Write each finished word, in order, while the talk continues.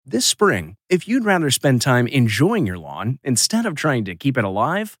This spring, if you'd rather spend time enjoying your lawn instead of trying to keep it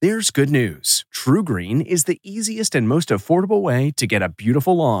alive, there's good news. TruGreen is the easiest and most affordable way to get a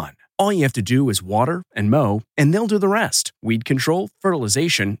beautiful lawn. All you have to do is water and mow, and they'll do the rest. Weed control,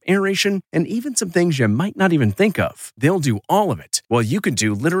 fertilization, aeration, and even some things you might not even think of. They'll do all of it, while you can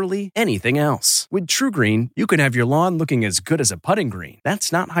do literally anything else. With TruGreen, you can have your lawn looking as good as a putting green.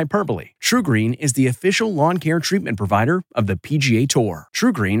 That's not hyperbole. TruGreen is the official lawn care treatment provider of the PGA Tour.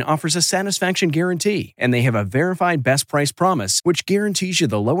 TruGreen offers a satisfaction guarantee, and they have a verified best price promise, which guarantees you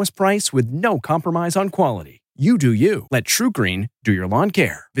the lowest price with no compromise on quality. You do you. Let TruGreen do your lawn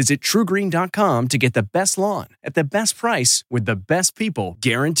care. Visit TruGreen.com to get the best lawn at the best price with the best people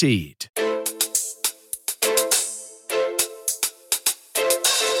guaranteed.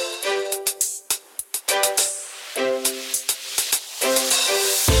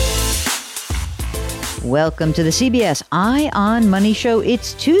 Welcome to the CBS Eye on Money Show.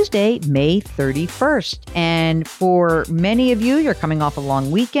 It's Tuesday, May 31st. And for many of you, you're coming off a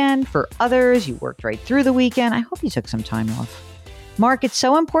long weekend. For others, you worked right through the weekend. I hope you took some time off. Mark, it's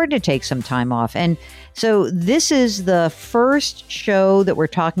so important to take some time off. And so this is the first show that we're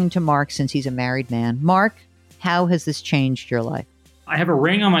talking to Mark since he's a married man. Mark, how has this changed your life? I have a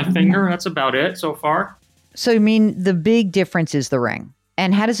ring on my finger. That's about it so far. So, I mean, the big difference is the ring.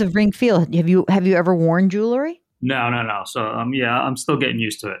 And how does the ring feel? Have you ever worn jewelry? No. So, yeah, I'm still getting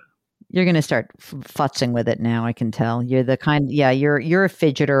used to it. You're going to start futzing with it now, I can tell. You're the kind, you're a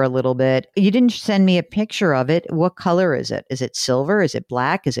fidgeter a little bit. You didn't send me a picture of it. What color is it? Is it silver? Is it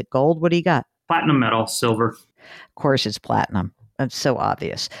black? Is it gold? What do you got? Platinum metal, silver. Of course, it's platinum. That's so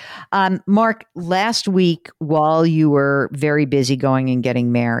obvious. Mark, last week, while you were very busy going and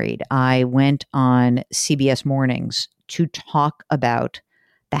getting married, I went on CBS Mornings to talk about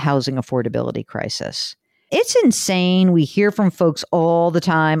the housing affordability crisis. It's insane. We hear from folks all the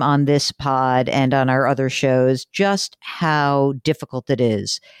time on this pod and on our other shows just how difficult it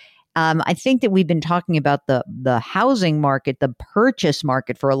is. I think that we've been talking about the housing market, the purchase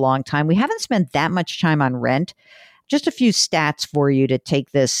market for a long time. We haven't spent that much time on rent. Just a few stats for you to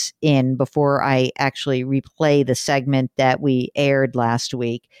take this in before I actually replay the segment that we aired last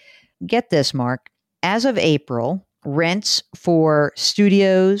week. Get this, Mark. As of April, rents for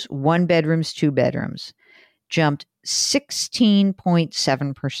studios, 1 bedrooms, 2 bedrooms jumped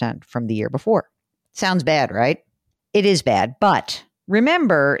 16.7% from the year before. Sounds bad, right? It is bad. But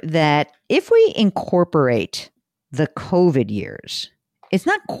remember that if we incorporate the COVID years, it's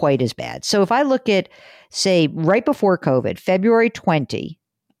not quite as bad. So if I look at, say, right before COVID, February 20,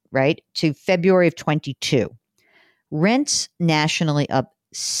 right, to February of 22, rents nationally up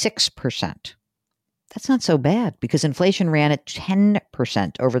 6%. That's not so bad because inflation ran at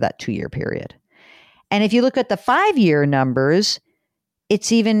 10% over that 2-year period. And if you look at the 5-year numbers,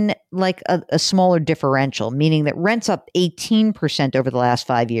 it's even like a smaller differential, meaning that rent's up 18% over the last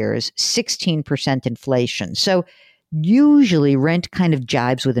 5 years, 16% inflation. So usually rent kind of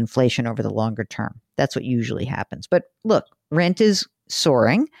jibes with inflation over the longer term. That's what usually happens. But look, rent is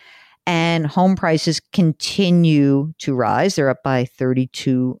soaring and home prices continue to rise. They're up by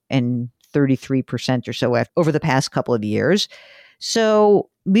 32 and 33% or so over the past couple of years. So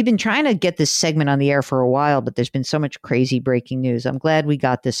we've been trying to get this segment on the air for a while, but there's been so much crazy breaking news. I'm glad we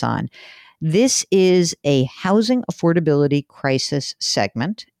got this on. This is a housing affordability crisis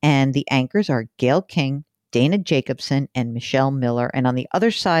segment, and the anchors are Gayle King, Dana Jacobson, and Michelle Miller. And on the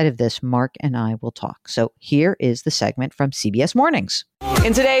other side of this, Mark and I will talk. So here is the segment from CBS Mornings.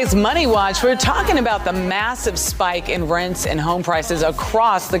 In today's Money Watch, we're talking about the massive spike in rents and home prices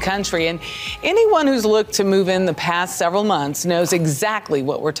across the country. And anyone who's looked to move in the past several months knows exactly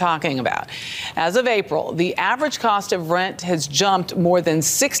what we're talking about. As of April, the average cost of rent has jumped more than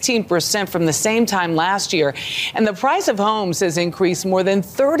 16% from the same time last year. And the price of homes has increased more than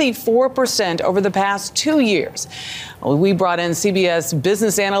 34% over the past 2 years. We brought in CBS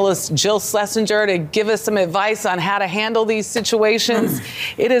business analyst Jill Schlesinger to give us some advice on how to handle these situations.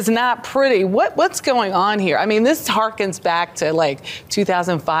 It is not pretty. What's going on here? I mean, this harkens back to like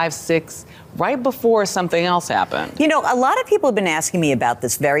 2005, 6, right before something else happened. You know, a lot of people have been asking me about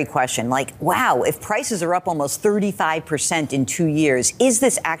this very question. Like, wow, if prices are up almost 35% in 2 years, is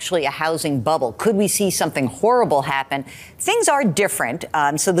this actually a housing bubble? Could we see something horrible happen? Things are different.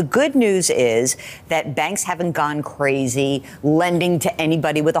 So the good news is that banks haven't gone crazy lending to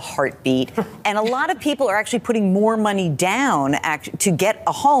anybody with a heartbeat. And a lot of people are actually putting more money down to get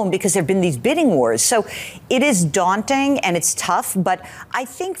a home because there have been these bidding wars. So it is daunting and it's tough. But I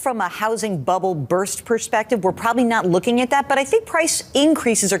think from a housing bubble burst perspective, we're probably not looking at that, but I think price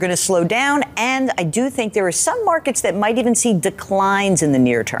increases are going to slow down, and I do think there are some markets that might even see declines in the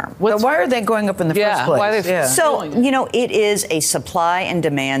near term. So why are they going up in the first place? Why are they So, it is a supply and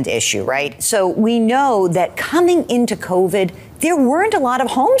demand issue, right? So we know that coming into COVID, there weren't a lot of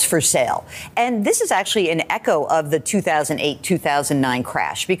homes for sale. And this is actually an echo of the 2008-2009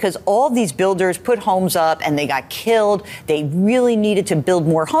 crash, because all these builders put homes up and they got killed. They really needed to build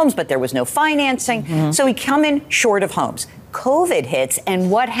more homes, but there was no financing. So we come in short of homes. COVID hits,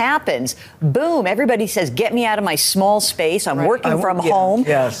 and what happens? Boom, everybody says, get me out of my small space. I'm working from home.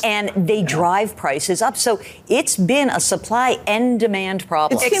 And they drive prices up. So it's been a supply and demand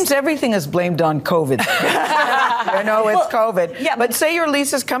problem. It seems everything is blamed on COVID. It's COVID. Yeah, but say your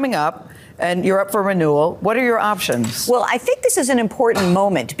lease is coming up and you're up for renewal. What are your options? Well, I think this is an important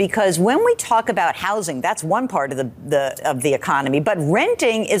moment, because when we talk about housing, that's one part of the economy, but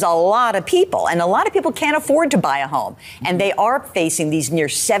renting is a lot of people, and a lot of people can't afford to buy a home, and they are facing these near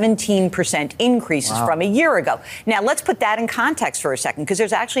 17% increases from a year ago. Now, let's put that in context for a second, because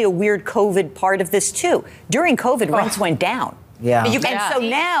there's actually a weird COVID part of this too. During COVID, rents went down. Yeah. And so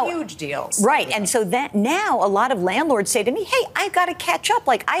now, huge deals. Right. And so that now a lot of landlords say to me, hey, I've got to catch up.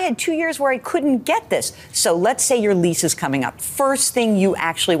 Like, I had 2 years where I couldn't get this. So let's say your lease is coming up. First thing you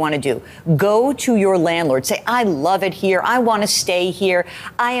actually want to do, go to your landlord. Say, I love it here. I want to stay here.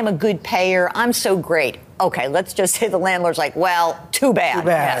 I am a good payer. I'm so great. Okay, let's just say the landlord's like, well, too bad. Too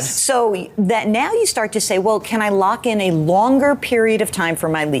bad. Yes. So that now you start to say, well, can I lock in a longer period of time for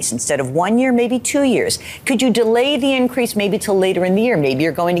my lease instead of 1 year, maybe 2 years? Could you delay the increase maybe till later in the year? Maybe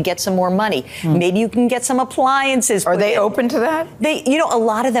you're going to get some more money. Maybe you can get some appliances. Are they open to that? A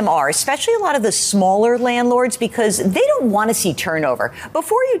lot of them are, especially a lot of the smaller landlords, because they don't want to see turnover.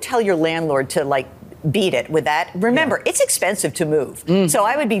 Before you tell your landlord to beat it with that, remember, it's expensive to move. So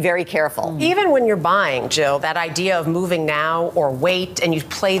I would be very careful. Even when you're buying, Jill, that idea of moving now or wait, and you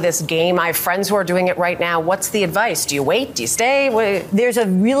play this game. I have friends who are doing it right now. What's the advice? Do you wait? Do you stay? There's a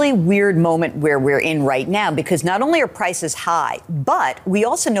really weird moment where we're in right now, because not only are prices high, but we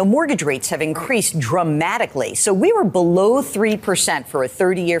also know mortgage rates have increased dramatically. So we were below 3% for a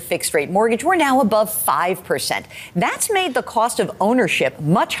 30-year fixed rate mortgage. We're now above 5%. That's made the cost of ownership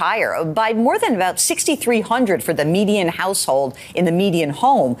much higher by more than about $6,300 for the median household in the median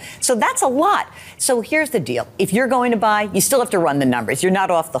home. So that's a lot. So here's the deal. If you're going to buy, you still have to run the numbers. You're not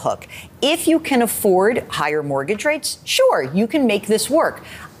off the hook. If you can afford higher mortgage rates, sure, you can make this work.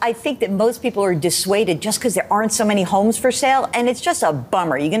 I think that most people are dissuaded just because there aren't so many homes for sale, and it's just a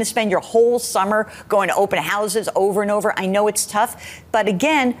bummer. You're going to spend your whole summer going to open houses over and over. I know it's tough, but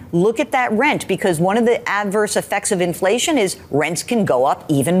again, look at that rent, because one of the adverse effects of inflation is rents can go up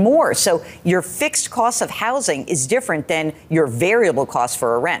even more. So your fixed cost of housing is different than your variable cost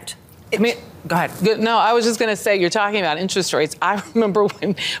for a rent. Go ahead. No, I was just going to say, you're talking about interest rates. I remember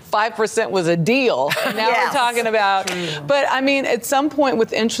when 5% was a deal. And now we're talking about, but I mean, at some point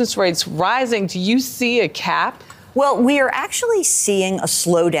with interest rates rising, do you see a cap? Well, we are actually seeing a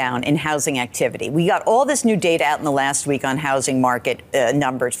slowdown in housing activity. We got all this new data out in the last week on housing market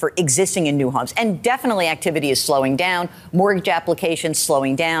numbers for existing and new homes. And definitely activity is slowing down, mortgage applications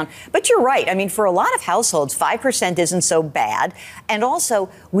slowing down. But you're right. I mean, for a lot of households, 5% isn't so bad. And also,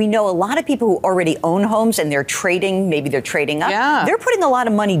 we know a lot of people who already own homes and they're trading, maybe they're trading up. Yeah. They're putting a lot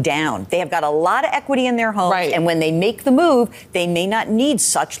of money down. They have got a lot of equity in their homes. Right. And when they make the move, they may not need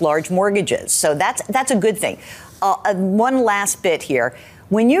such large mortgages. So that's a good thing. One last bit here.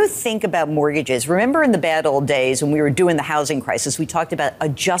 When you think about mortgages, remember in the bad old days when we were doing the housing crisis, we talked about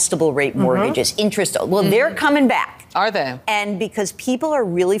adjustable rate mortgages, interest. Well, they're coming back. Are they? And because people are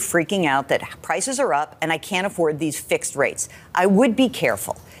really freaking out that prices are up and I can't afford these fixed rates, I would be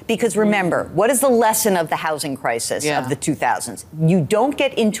careful. Because remember, what is the lesson of the housing crisis of the 2000s? You don't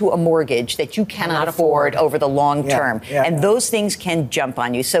get into a mortgage that you cannot afford over the long term. And those things can jump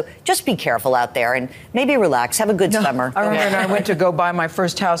on you. So just be careful out there and maybe relax. Have a good summer. I remember when I went to go buy my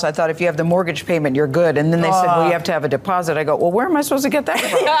first house, I thought if you have the mortgage payment, you're good. And then they said, well, you have to have a deposit. I go, well, where am I supposed to get that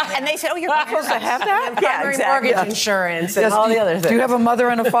from? And they said, oh, you're not supposed to have that? Primary mortgage insurance and all the other things. Do you have a mother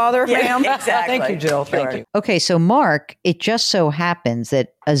and a father, ma'am? Exactly. Thank you, Jill. Sure. Thank you. Okay, so Mark, it just so happens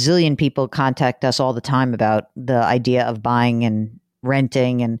that a zillion people contact us all the time about the idea of buying and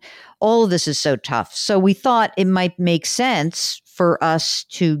renting, and all of this is so tough. So we thought it might make sense for us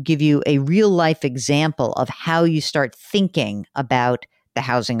to give you a real life example of how you start thinking about the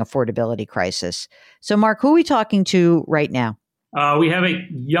housing affordability crisis. So Mark, who are we talking to right now? We have a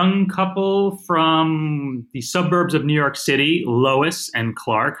young couple from the suburbs of New York City, Lois and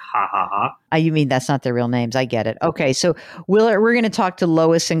Clark. Ha ha ha. You mean that's not their real names? I get it. Okay, so we're going to talk to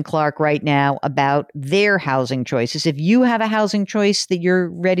Lois and Clark right now about their housing choices. If you have a housing choice that you're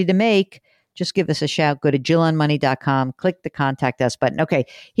ready to make, just give us a shout. Go to JillOnMoney.com, click the Contact Us button. Okay,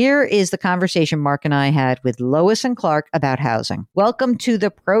 here is the conversation Mark and I had with Lois and Clark about housing. Welcome to the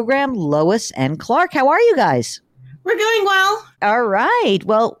program, Lois and Clark. How are you guys? We're doing well. All right.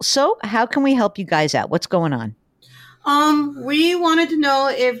 Well, so how can we help you guys out? What's going on? We wanted to know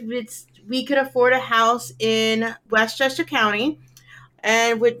if we could afford a house in Westchester County,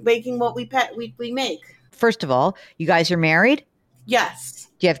 and with making what we make. First of all, you guys are married? Yes.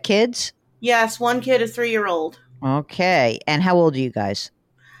 Do you have kids? Yes, one kid, a 3-year-old. Okay. And how old are you guys?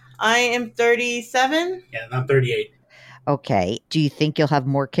 I am 37. Yeah, and I'm 38. Okay. Do you think you'll have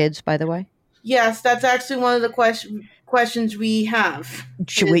more kids, by the way? Yes, that's actually one of the questions we have.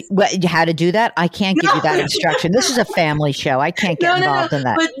 How to do that? I can't give you that instruction. This is a family show. I can't get involved in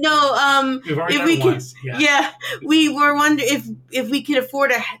that. But no, if we could, we were wondering if we could afford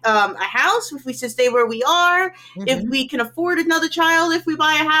a house, if we should stay where we are, if we can afford another child, if we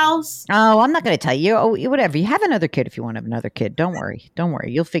buy a house. Oh, I'm not going to tell you. Oh, whatever. You have another kid if you want to have another kid. Don't worry. Don't worry.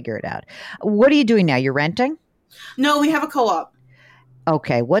 You'll figure it out. What are you doing now? You're renting? No, we have a co-op.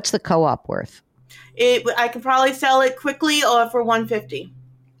 Okay. What's the co-op worth? I can probably sell it quickly or for $150.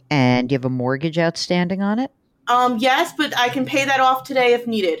 And do you have a mortgage outstanding on it? Yes, but I can pay that off today if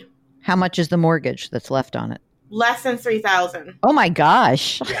needed. How much is the mortgage that's left on it? Less than $3,000. Oh my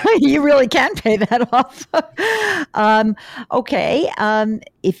gosh. Yeah. You really can pay that off. Okay.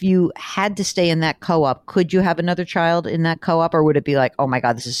 If you had to stay in that co-op, could you have another child in that co-op, or would it be like, oh my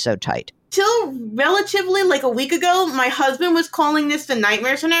God, this is so tight? Till relatively like a week ago, my husband was calling this the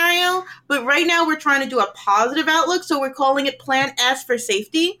nightmare scenario, but right now we're trying to do a positive outlook, so we're calling it Plan S for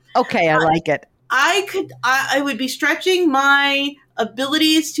safety. Okay, I like it. I would be stretching my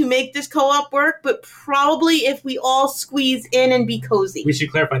abilities to make this co-op work, but probably if we all squeeze in and be cozy. We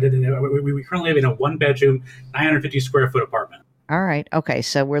should clarify that we currently live in a 1-bedroom, 950 square foot apartment. All right. Okay.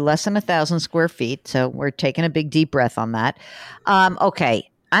 So we're less than 1,000 square feet. So we're taking a big deep breath on that. Okay.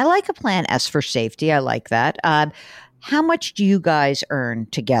 I like a Plan S for safety. I like that. How much do you guys earn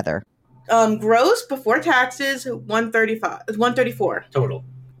together? Gross before taxes, $134 total.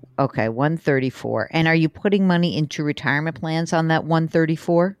 Okay, $134. And are you putting money into retirement plans on that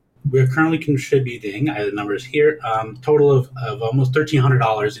 $134? We're currently contributing, I have the numbers here, total of almost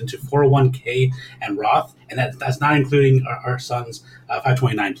 $1,300 into 401k and Roth, and that's not including our son's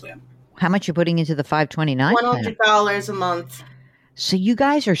 529 plan. How much are you putting into the 529 plan? $100 a month. So you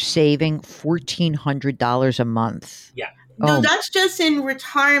guys are saving $1,400 a month. Yeah. No, that's just in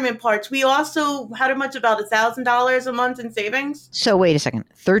retirement parts. We also had about $1,000 a month in savings. So wait a second.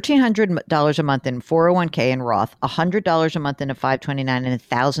 $1,300 a month in 401k and Roth, $100 a month in a 529, and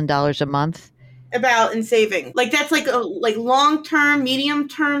 $1,000 a month about in saving. Like that's like long-term,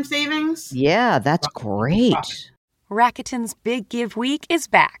 medium-term savings. Yeah, that's great. Rakuten's Big Give Week is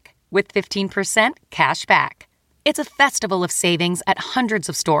back with 15% cash back. It's a festival of savings at hundreds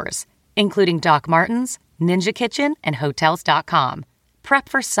of stores, including Doc Martens, Ninja Kitchen, and Hotels.com. Prep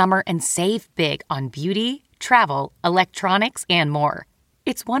for summer and save big on beauty, travel, electronics, and more.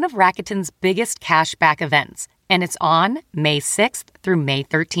 It's one of Rakuten's biggest cashback events, and it's on May 6th through May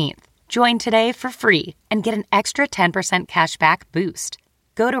 13th. Join today for free and get an extra 10% cashback boost.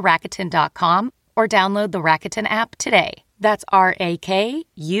 Go to Rakuten.com or download the Rakuten app today. That's Rakuten.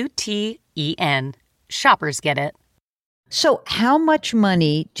 Shoppers get it. So how much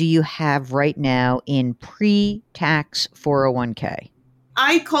money do you have right now in pre-tax 401k?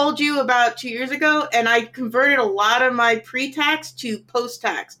 I called you about 2 years ago, and I converted a lot of my pre-tax to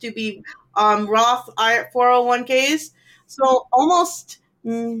post-tax to be Roth 401ks. So almost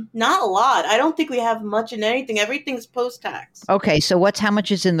not a lot. I don't think we have much in anything. Everything's post-tax. Okay, so how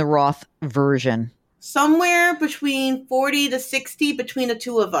much is in the Roth version? Somewhere between 40 to 60 between the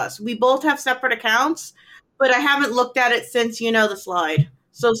two of us. We both have separate accounts, but I haven't looked at it since, the slide.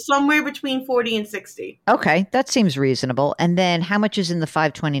 So somewhere between 40 and 60. Okay, that seems reasonable. And then how much is in the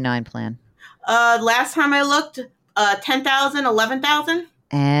 529 plan? Last time I looked, 10,000, 11,000.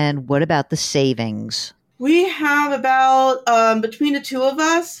 And what about the savings? We have about, between the two of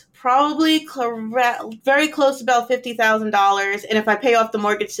us, probably very close to about $50,000. And if I pay off the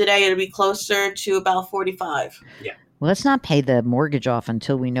mortgage today, it'll be closer to about 45. Yeah. Well, let's not pay the mortgage off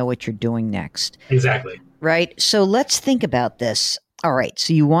until we know what you're doing next. Exactly. Right. So let's think about this. All right.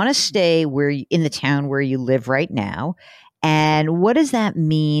 So you want to stay in the town where you live right now. And what does that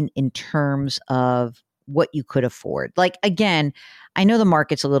mean in terms of what you could afford. Like, again, I know the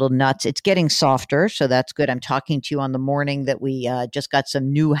market's a little nuts. It's getting softer, so that's good. I'm talking to you on the morning that we just got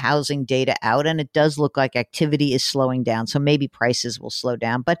some new housing data out, and it does look like activity is slowing down. So maybe prices will slow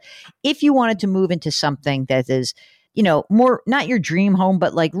down. But if you wanted to move into something that is, more not your dream home,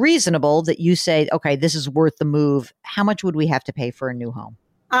 but like reasonable, that you say, okay, this is worth the move, how much would we have to pay for a new home?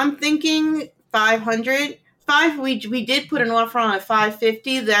 I'm thinking 500. We did put an offer on at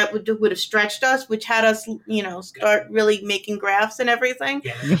 550. That would have stretched us, which had us, start really making graphs and everything.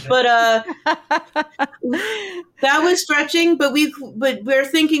 Yeah. But that was stretching. But we're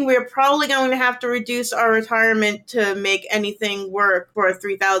thinking we're probably going to have to reduce our retirement to make anything work for a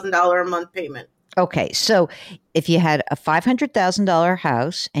 $3,000 a month payment. Okay, so if you had a $500,000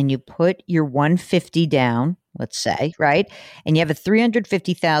 house and you put your $150 down, let's say, right, and you have a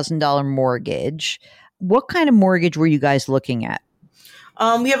 $350,000 mortgage. What kind of mortgage were you guys looking at?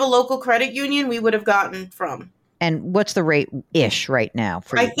 We have a local credit union we would have gotten from. And what's the rate-ish right now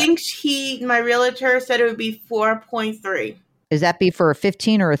for you? I think my realtor said it would be 4.3. Does that be for a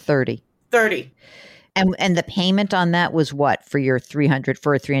 15 or a 30? 30. And the payment on that was what for a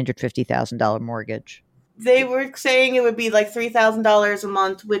 $350,000 mortgage? They were saying it would be like $3,000 a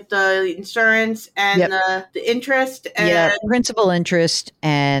month with the insurance and the interest and principal, interest,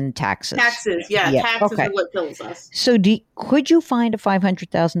 and taxes. Taxes, taxes are what kills us. So, could you find a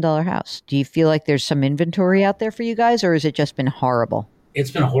 $500,000 house? Do you feel like there's some inventory out there for you guys, or has it just been horrible? It's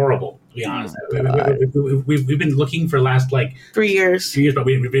been horrible, to be honest. We've been looking for the last 3 years. 3 years, but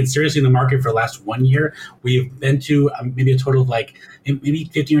we've been seriously in the market for the last 1 year. We've been to maybe a total of maybe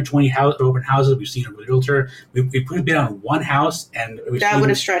 15 or 20 open houses. We've seen a realtor. We put a bid on one house, and that would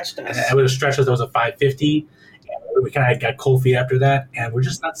have stretched us. That would have stretched us. That was a 550. And we kind of got cold feet after that, and we're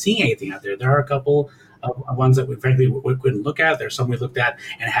just not seeing anything out there. There are a couple of ones that we couldn't look at. There's some we looked at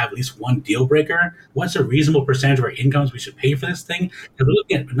and have at least one deal breaker. What's a reasonable percentage of our incomes we should pay for this thing? Because we're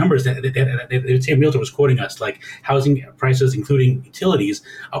looking at numbers that the same realtor was quoting us, like housing prices, including utilities,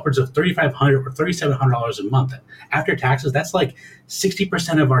 upwards of $3,500 or $3,700 a month. After taxes, that's like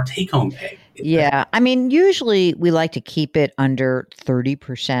 60% of our take-home pay. Yeah. I mean, usually we like to keep it under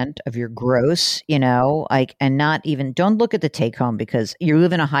 30% of your gross, and not even, don't look at the take home because you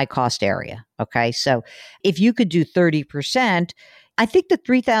live in a high cost area. Okay. So if you could do 30%, I think the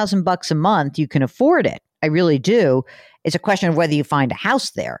 $3,000 a month, you can afford it. I really do. It's a question of whether you find a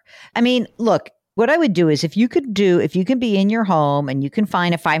house there. I mean, look, what I would do is if you can be in your home and you can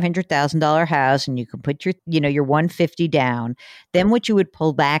find a $500,000 house and you can put your $150 down, then what you would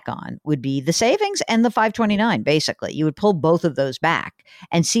pull back on would be the savings and the $529. Basically, you would pull both of those back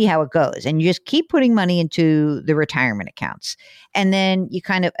and see how it goes. And you just keep putting money into the retirement accounts. And then you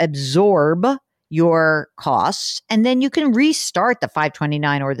kind of absorb your costs, and then you can restart the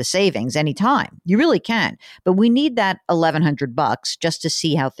 $529 or the savings anytime. You really can. But we need that $1,100 just to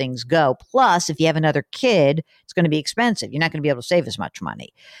see how things go. Plus, if you have another kid, it's going to be expensive. You're not going to be able to save as much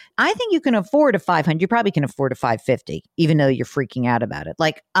money. I think you can afford a $500. You probably can afford a $550, even though you're freaking out about it.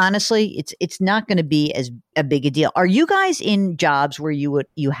 Like, honestly, it's not going to be as a big a deal. Are you guys in jobs where you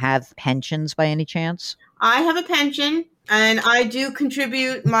have pensions by any chance? I have a pension. And I do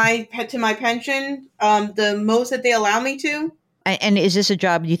contribute to my pension, the most that they allow me to. And is this a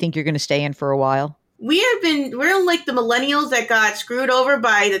job you think you're going to stay in for a while? We're like the millennials that got screwed over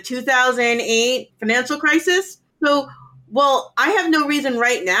by the 2008 financial crisis. So, I have no reason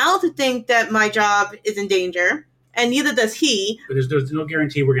right now to think that my job is in danger. And neither does he. But there's no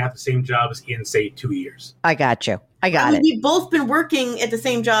guarantee we're going to have the same job in, say, 2 years. I got you. I got it. We've both been working at the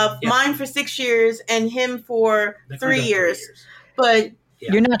same job, mine for 6 years and him for 3 years. But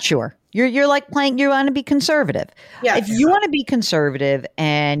you're not sure. You're like playing, you want to be conservative. Yeah. If you want to be conservative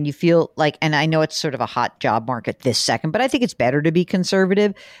and you feel like, and I know it's sort of a hot job market this second, but I think it's better to be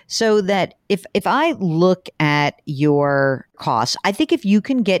conservative so that if I look at your costs, I think if you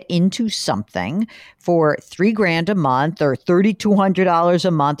can get into something for $3,000 a month or $3,200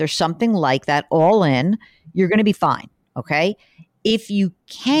 a month or something like that, all in, you're going to be fine. Okay. If you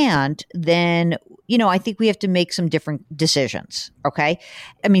can't, then, I think we have to make some different decisions. Okay.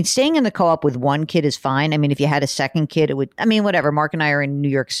 I mean, staying in the co-op with one kid is fine. I mean, if you had a second kid, it would, whatever. Mark and I are in New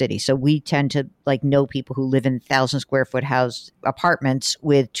York City. So we tend to know people who live in 1,000 square foot house apartments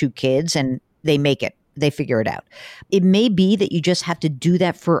with 2 kids and they make it. They figure it out. It may be that you just have to do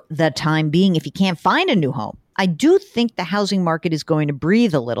that for the time being if you can't find a new home. I do think the housing market is going to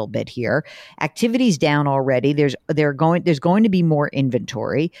breathe a little bit here. Activity's down already. There's going to be more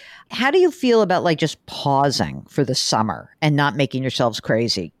inventory. How do you feel about just pausing for the summer and not making yourselves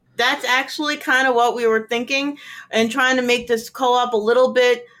crazy? That's actually kind of what we were thinking and trying to make this co-op a little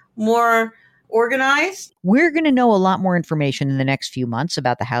bit more organized. We're going to know a lot more information in the next few months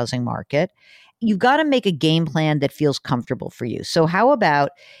about the housing market. You've got to make a game plan that feels comfortable for you. So how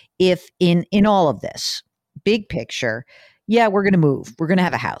about if in all of this, big picture, yeah, we're going to move. We're going to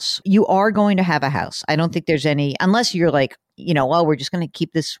have a house. You are going to have a house. I don't think there's any, unless you're like, well, we're just going to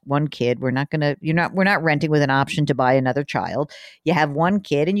keep this one kid. We're not renting with an option to buy another child. You have one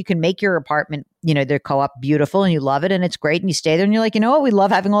kid and you can make your apartment, their co-op beautiful and you love it and it's great and you stay there and you're like, we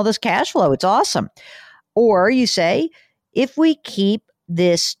love having all this cash flow. It's awesome. Or you say, if we keep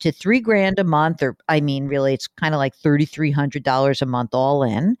this to $3,000 a month, or really, it's kind of like $3,300 a month all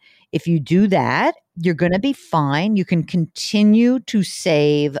in. If you do that, you're going to be fine. You can continue to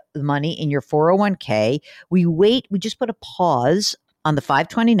save money in your 401k. We just put a pause on the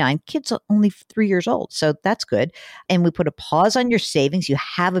 529. Kids are only 3 years old, so that's good. And we put a pause on your savings. You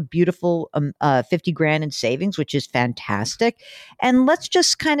have a beautiful $50,000 in savings, which is fantastic. And let's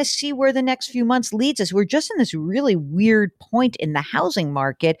just kind of see where the next few months leads us. We're just in this really weird point in the housing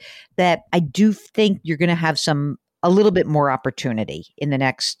market that I do think you're going to have a little bit more opportunity in the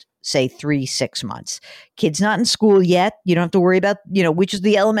next, say, 3-6 months. Kids not in school yet. You don't have to worry about, which is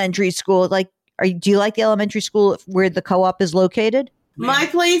the elementary school. Like, do you like the elementary school where the co-op is located? My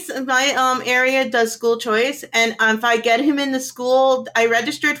area does school choice. And if I get him in the school, I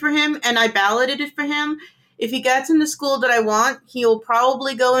registered for him and I balloted it for him. If he gets in the school that I want, he'll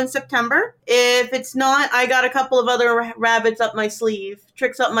probably go in September. If it's not, I got a couple of other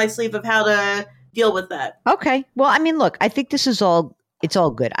tricks up my sleeve of how to deal with that. Okay. Well, look, I think this is it's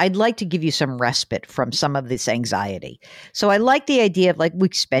all good. I'd like to give you some respite from some of this anxiety. So I like the idea of you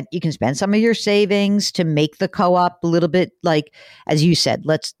can spend some of your savings to make the co-op a little bit, like, as you said,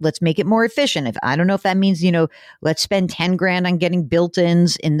 let's make it more efficient. I don't know if that means, let's spend $10,000 on getting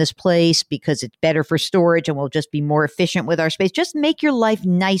built-ins in this place because it's better for storage and we'll just be more efficient with our space. Just make your life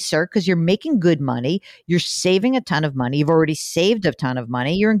nicer because you're making good money. You're saving a ton of money. You've already saved a ton of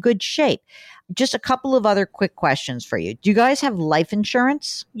money. You're in good shape. Just a couple of other quick questions for you. Do you guys have life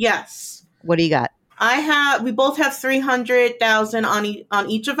insurance? Yes. What do you got? We both have $300,000 on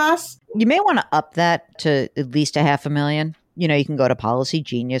each of us. You may want to up that to at least $500,000. You can go to Policy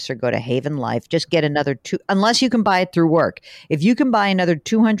Genius or go to Haven Life. Just get another unless you can buy it through work. If you can buy another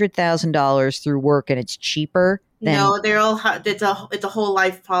 $200,000 through work and it's cheaper. No, they're all. It's a whole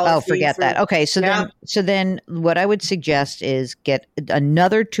life policy. Oh, forget that. Okay, so then what I would suggest is get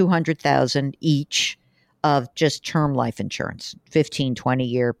another $200,000 each of just term life insurance, 15, 20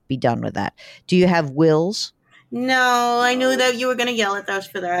 year. Be done with that. Do you have wills? No, I knew that you were going to yell at us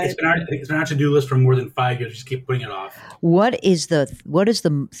for that. It's been our to-do list for more than 5 years. Just keep putting it off. What is the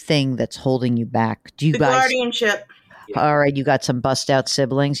thing that's holding you back? Do you guys guardianship? All right, you got some bust out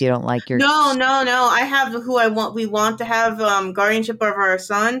siblings. You don't like your No. I have who I want. We want to have guardianship of our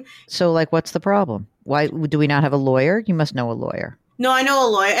son. So, what's the problem? Why do we not have a lawyer? You must know a lawyer. No, I know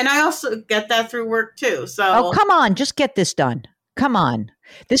a lawyer, and I also get that through work too. So, oh, come on, just get this done. Come on,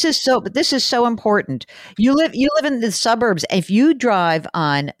 this is so important. You live in the suburbs. If you drive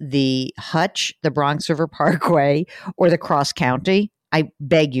on the Hutch, the Bronx River Parkway, or the Cross County, I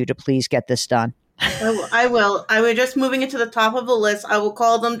beg you to please get this done. I will. I was just moving it to the top of the list. I will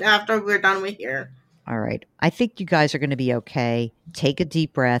call them after we're done with here. All right. I think you guys are going to be okay. Take a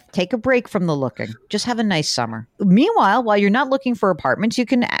deep breath. Take a break from the looking. Just have a nice summer. Meanwhile, while you're not looking for apartments, you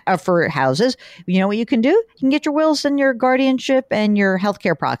can for houses. You know what you can do? You can get your wills and your guardianship and your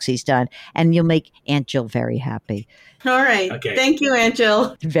healthcare proxies done, and you'll make Aunt Jill very happy. All right. Okay. Thank you, Aunt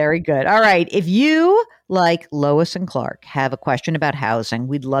Jill. Very good. All right. If you, like Lois and Clark, have a question about housing,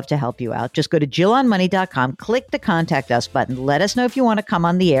 we'd love to help you out. Just go to JillOnMoney.com, click the Contact Us button. Let us know if you want to come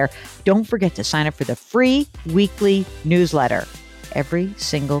on the air. Don't forget to sign up for the free weekly newsletter every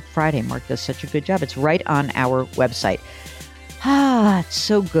single Friday. Mark does such a good job. It's right on our website. It's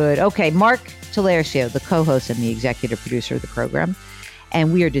so good. Okay, Mark Talercio, the co-host and the executive producer of the program.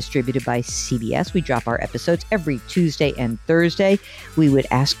 And we are distributed by CBS. We drop our episodes every Tuesday and Thursday. We would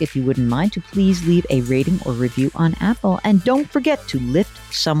ask if you wouldn't mind to please leave a rating or review on Apple. And don't forget to lift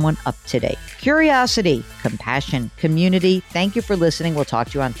someone up today. Curiosity, compassion, community. Thank you for listening. We'll talk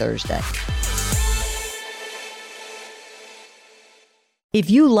to you on Thursday. If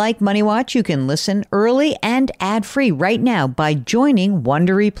you like Money Watch, you can listen early and ad-free right now by joining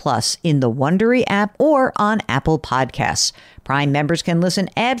Wondery Plus in the Wondery app or on Apple Podcasts. Prime members can listen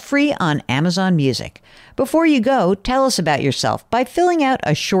ad-free on Amazon Music. Before you go, tell us about yourself by filling out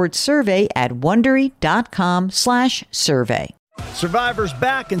a short survey at Wondery.com/survey. Survivor's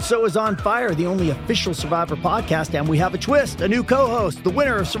back, and so is On Fire, the only official Survivor podcast, and we have a twist, a new co-host, the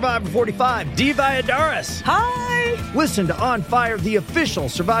winner of Survivor 45, Dee Valladares. Hi! Listen to On Fire, the official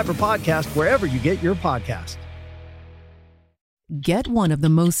Survivor podcast, wherever you get your podcast. Get one of the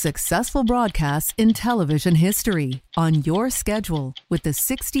most successful broadcasts in television history on your schedule with the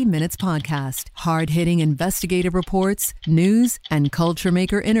 60 Minutes podcast. Hard-hitting investigative reports, news, and culture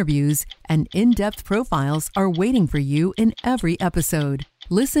maker interviews, and in-depth profiles are waiting for you in every episode.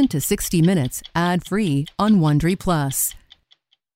 Listen to 60 Minutes ad-free on Wondery Plus